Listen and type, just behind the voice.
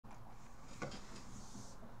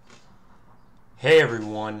Hey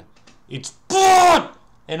everyone, it's Bud!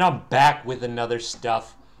 And I'm back with another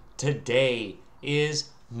stuff. Today is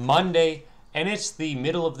Monday, and it's the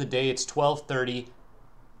middle of the day. It's 12:30.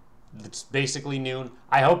 It's basically noon.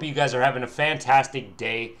 I hope you guys are having a fantastic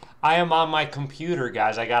day. I am on my computer,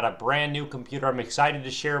 guys. I got a brand new computer. I'm excited to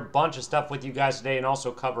share a bunch of stuff with you guys today and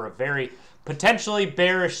also cover a very potentially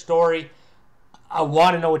bearish story. I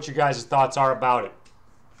want to know what your guys' thoughts are about it.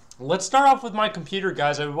 Let's start off with my computer,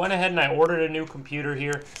 guys. I went ahead and I ordered a new computer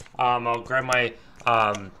here. I'll grab my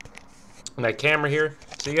my camera here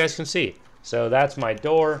so you guys can see. So that's my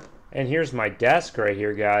door, and here's my desk right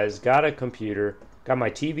here, guys. Got a computer, got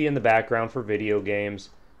my TV in the background for video games,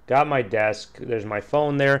 got my desk, there's my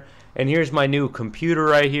phone there, and here's my new computer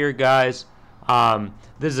right here, guys.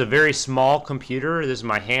 This is a very small computer. This is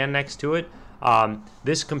my hand next to it.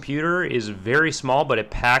 This computer is very small, but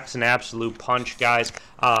it packs an absolute punch, guys.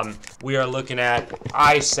 We are looking at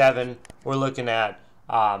i7. We're looking at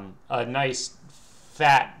a nice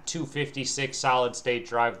fat 256 solid state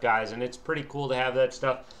drive, guys, and it's pretty cool to have that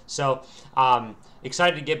stuff. So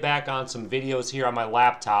excited to get back on some videos here on my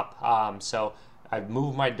laptop. So I've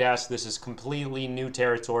moved my desk. This is completely new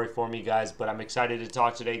territory for me, guys, but I'm excited to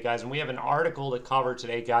talk today, guys. And we have an article to cover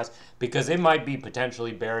today, guys, because it might be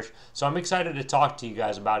potentially bearish. So I'm excited to talk to you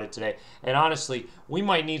guys about it today. And honestly, we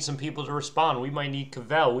might need some people to respond. We might need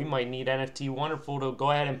Cavell. We might need NFT Wonderful to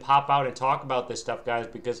go ahead and pop out and talk about this stuff, guys,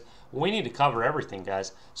 because we need to cover everything,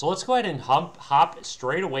 guys. So let's go ahead and hop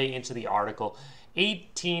straight away into the article.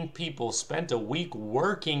 18 people spent a week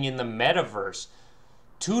working in the metaverse.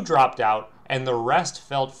 2 dropped out, and the rest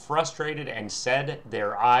felt frustrated and said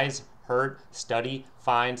their eyes hurt. Study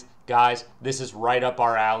finds. Guys, this is right up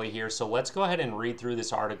our alley here, so let's go ahead and read through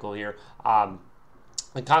this article here.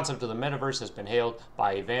 The concept of the metaverse has been hailed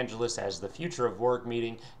by evangelists as the future of work,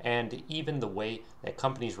 meeting, and even the way that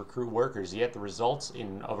companies recruit workers. Yet the results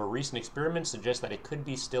of a recent experiment suggest that it could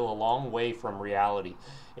be still a long way from reality.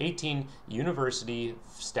 18 university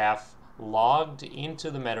staff logged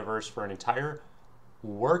into the metaverse for an entire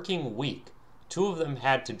working week. 2 of them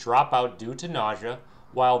had to drop out due to nausea,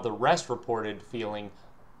 while the rest reported feeling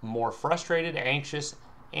more frustrated, anxious,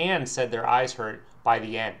 and said their eyes hurt by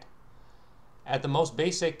the end. At the most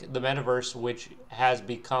basic, the metaverse, which has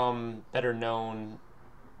become better known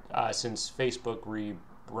since Facebook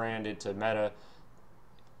rebranded to Meta,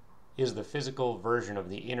 is the physical version of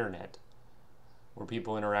the internet, where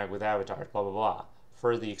people interact with avatars, blah, blah, blah.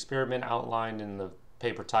 For the experiment outlined in the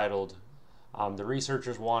paper titled, the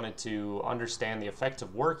researchers wanted to understand the effects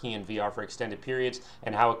of working in VR for extended periods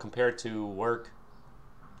and how it compared to work.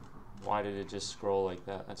 Why did it just scroll like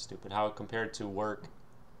that? That's stupid. How it compared to work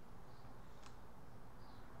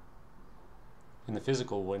in the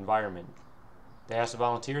physical environment. They asked the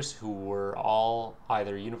volunteers, who were all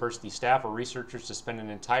either university staff or researchers, to spend an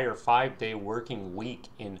entire 5-day working week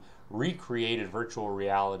in recreated virtual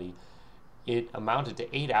reality. It amounted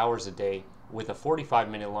to 8 hours a day with a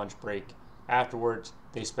 45-minute lunch break. Afterwards,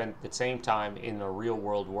 they spent the same time in a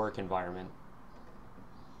real-world work environment.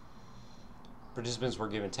 Participants were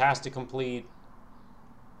given tasks to complete.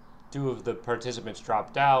 2 of the participants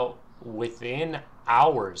dropped out within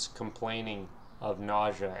hours, complaining of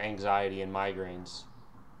nausea, anxiety, and migraines,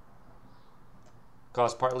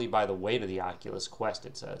 caused partly by the weight of the Oculus Quest,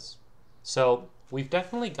 it says. So we've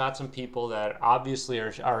definitely got some people that obviously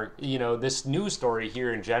are, you know, this news story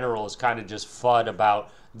here in general is kind of just FUD about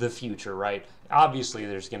the future, right? Obviously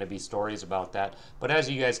there's going to be stories about that, but as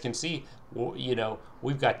you guys can see, you know,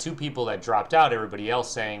 we've got 2 people that dropped out, everybody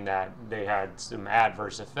else saying that they had some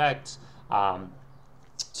adverse effects.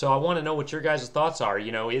 So I want to know what your guys' thoughts are.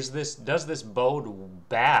 You know, does this bode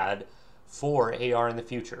bad for AR in the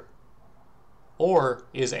future? Or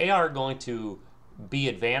is AR going to be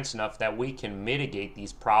advanced enough that we can mitigate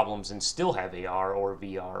these problems and still have AR or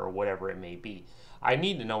VR or whatever it may be? I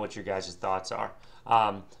need to know what your guys' thoughts are.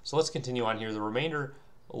 So let's continue on here. The remainder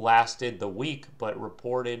lasted the week, but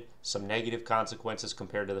reported some negative consequences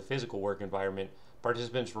compared to the physical work environment.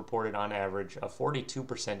 Participants reported on average a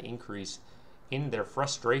 42% increase in their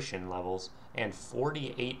frustration levels and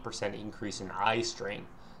 48% increase in eye strain.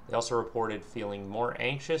 They also reported feeling more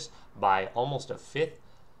anxious by almost a fifth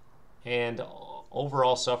and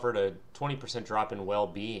overall suffered a 20% drop in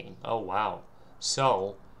well-being. Oh, wow.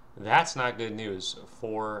 So that's not good news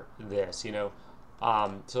for this, you know.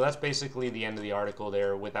 So that's basically the end of the article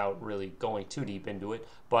there without really going too deep into it.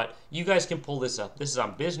 But you guys can pull this up. This is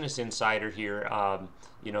on Business Insider here.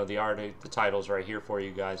 You know, the title's right here for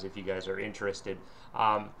you guys if you guys are interested.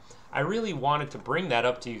 I really wanted to bring that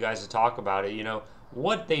up to you guys to talk about it. You know,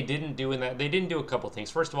 what they didn't do in that, they didn't do a couple things.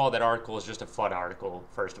 First of all, that article is just a fun article,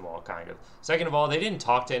 first of all, kind of. Second of all, they didn't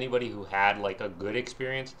talk to anybody who had like a good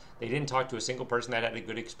experience. They didn't talk to a single person that had a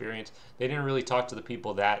good experience. They didn't really talk to the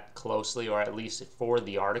people that closely, or at least for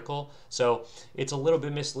the article. So it's a little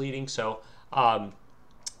bit misleading. So,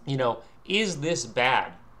 you know, is this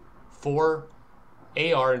bad for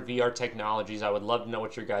AR and VR technologies? I would love to know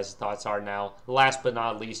what your guys' thoughts are now. Last but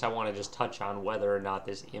not least, I want to just touch on whether or not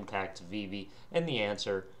this impacts Veve, and the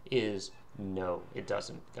answer is no, it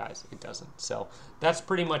doesn't, guys. It doesn't. So that's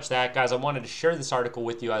pretty much that, guys. I wanted to share this article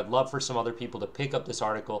with you. I'd love for some other people to pick up this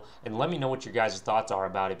article and let me know what your guys' thoughts are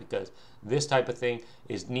about it, because this type of thing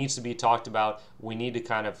needs to be talked about. We need to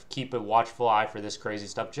kind of keep a watchful eye for this crazy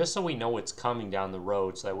stuff, just so we know what's coming down the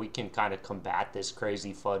road, so that we can kind of combat this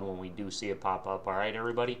crazy FUD when we do see it pop up. All right,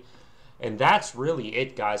 everybody? And that's really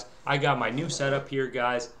it, guys. I got my new setup here,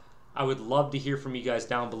 guys. I would love to hear from you guys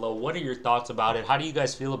down below. What are your thoughts about it? How do you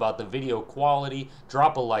guys feel about the video quality?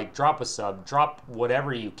 Drop a like, drop a sub, drop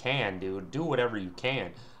whatever you can, dude. Do whatever you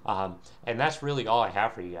can. And that's really all I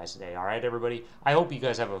have for you guys today. All right, everybody? I hope you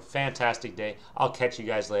guys have a fantastic day. I'll catch you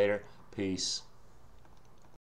guys later. Peace.